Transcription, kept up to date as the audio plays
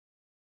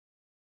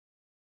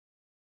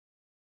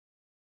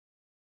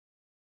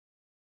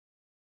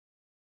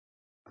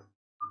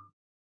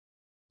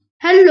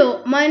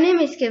Hello, my name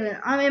is Kevin.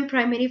 I'm in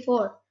primary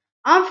 4.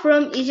 I'm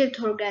from Egypt,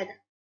 Hurghada.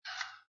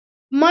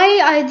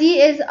 My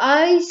ID is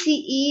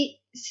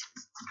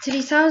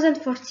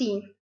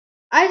ICE3014.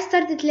 I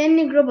started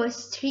learning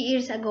robots 3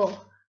 years ago.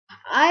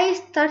 I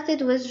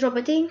started with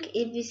roboting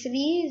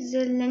EV3,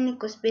 then learning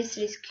CoSpace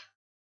Rescue.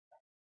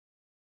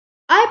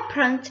 I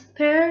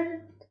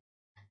participated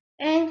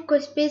in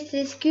CoSpace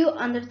Rescue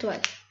under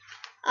 12.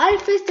 I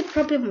faced a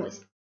problem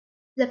with.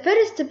 The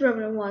first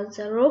problem was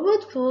the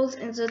robot falls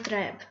in the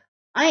trap.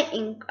 I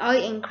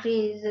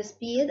increase the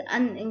speed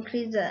and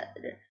increase the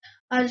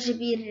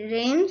RGB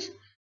range.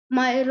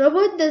 My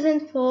robot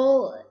doesn't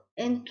fall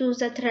into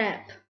the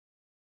trap.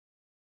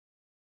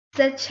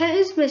 The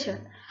challenge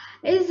mission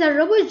is the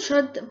robot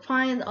should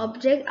find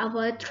object,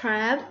 avoid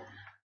trap,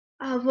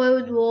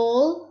 avoid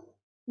wall,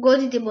 go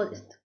to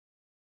deposit.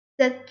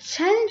 The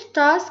challenge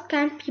task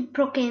can be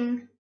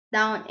broken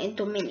down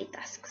into many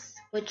tasks,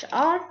 which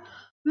are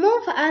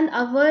move and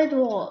avoid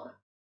wall,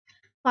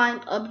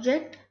 find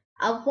object,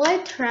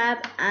 avoid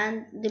trap,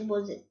 and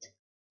deposit.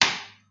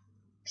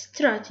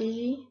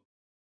 Strategy.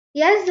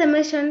 Yes, the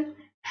mission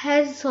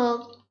has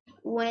solved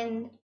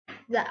when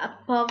the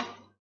above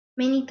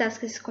many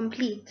tasks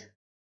complete.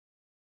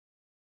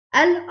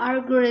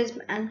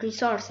 Algorithm and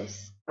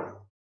resources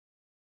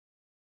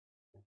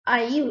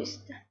I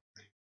used.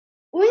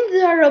 When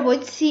the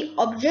robot sees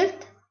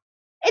object,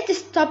 it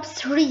stops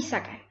 3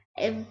 seconds.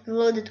 If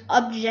loaded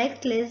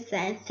object less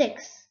than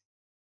 6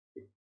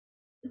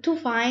 to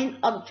find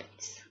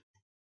objects.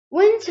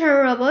 When the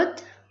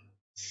robot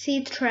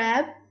sees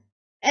trap,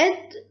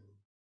 it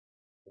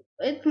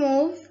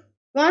moves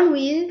one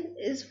wheel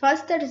is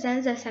faster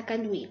than the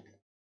second wheel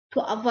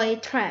to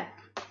avoid trap.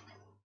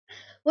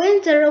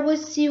 When the robot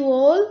sees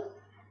wall,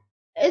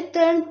 it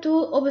turns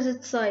to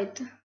opposite side.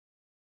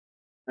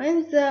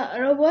 When the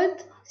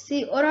robot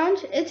sees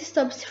orange, it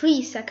stops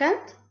 3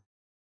 seconds.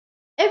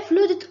 If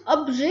loaded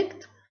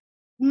object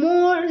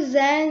more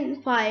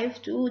than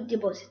 5 to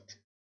deposit.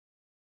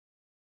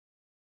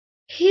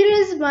 Here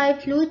is my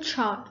flow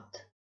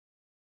chart.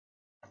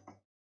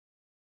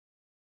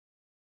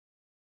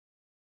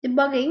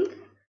 Debugging.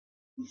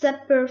 The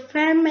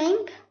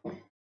performing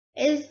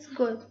is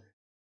good,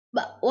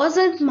 but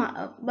wasn't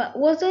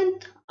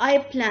I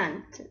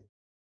planned.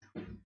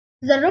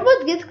 The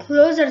robot gets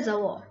closer to the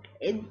wall.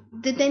 It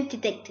didn't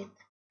detect it.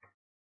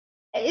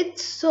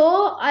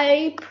 So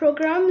I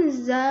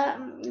programmed the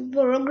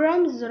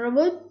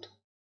robot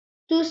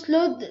to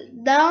slow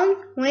down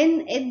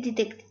when it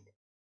detected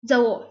the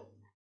wall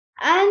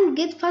and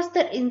get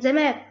faster in the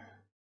map.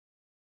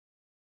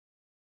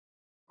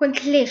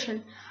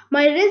 Conclusion.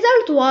 My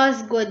result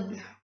was good.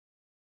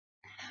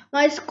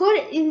 My score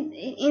in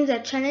the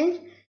challenge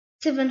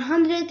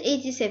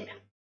 787.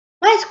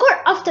 My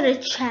score after the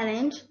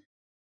challenge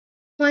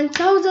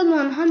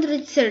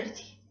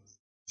 1130.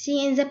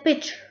 See in the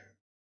picture.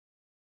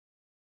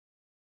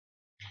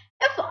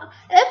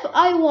 If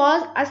I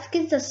was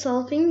asked to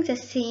solving the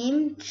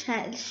same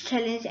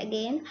challenge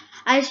again,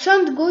 I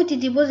shouldn't go to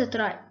deposit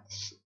right.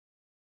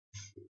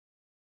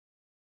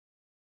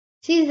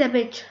 See the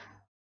picture.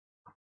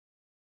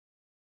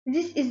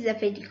 This is the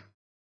video.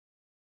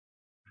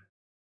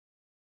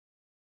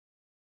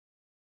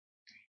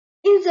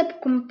 In the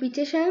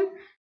competition,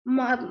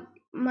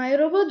 my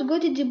robot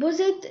got to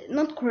deposit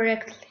not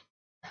correctly,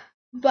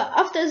 but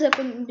after the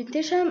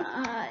competition,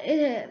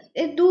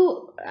 it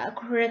do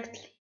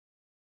correctly.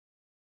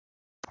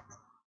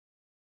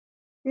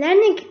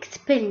 Learning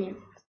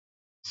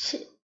experience.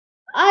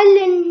 I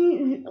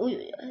learned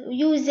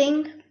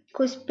using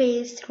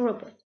CoSpace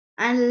robot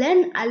and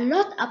learn a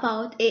lot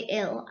about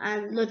AL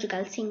and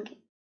logical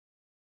thinking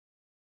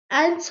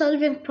and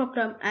solving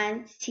problem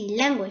and C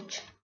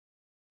language.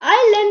 I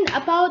learned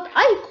about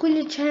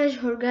iCooLChallenge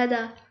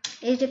Hurghada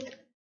Egypt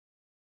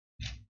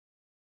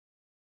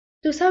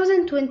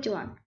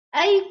 2021.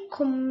 I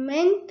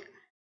comment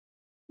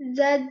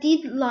the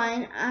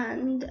deadline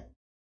and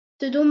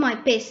to do my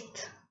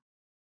best.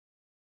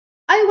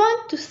 I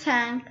want to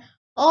thank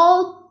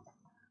all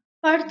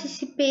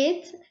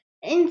participants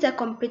in the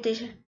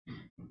competition.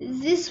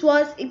 This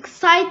was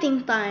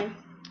exciting time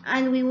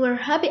and we were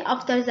happy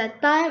after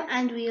that time,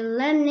 and we are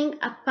learning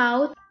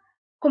about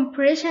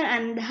cooperation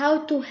and how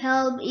to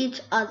help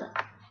each other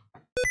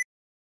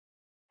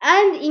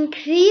and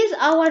increase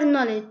our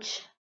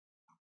knowledge.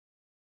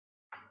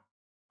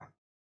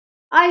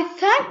 I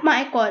thank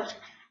my coach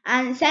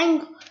and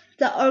thank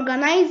the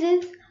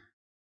organizers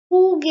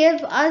who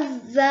gave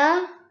us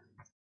the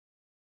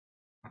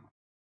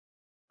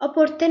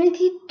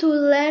opportunity to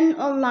learn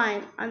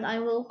online, and I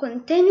will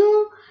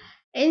continue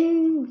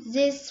in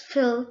this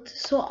field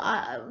so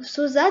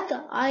that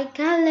I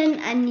can learn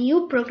a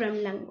new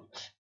programming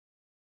language.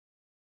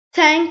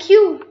 Thank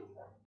you.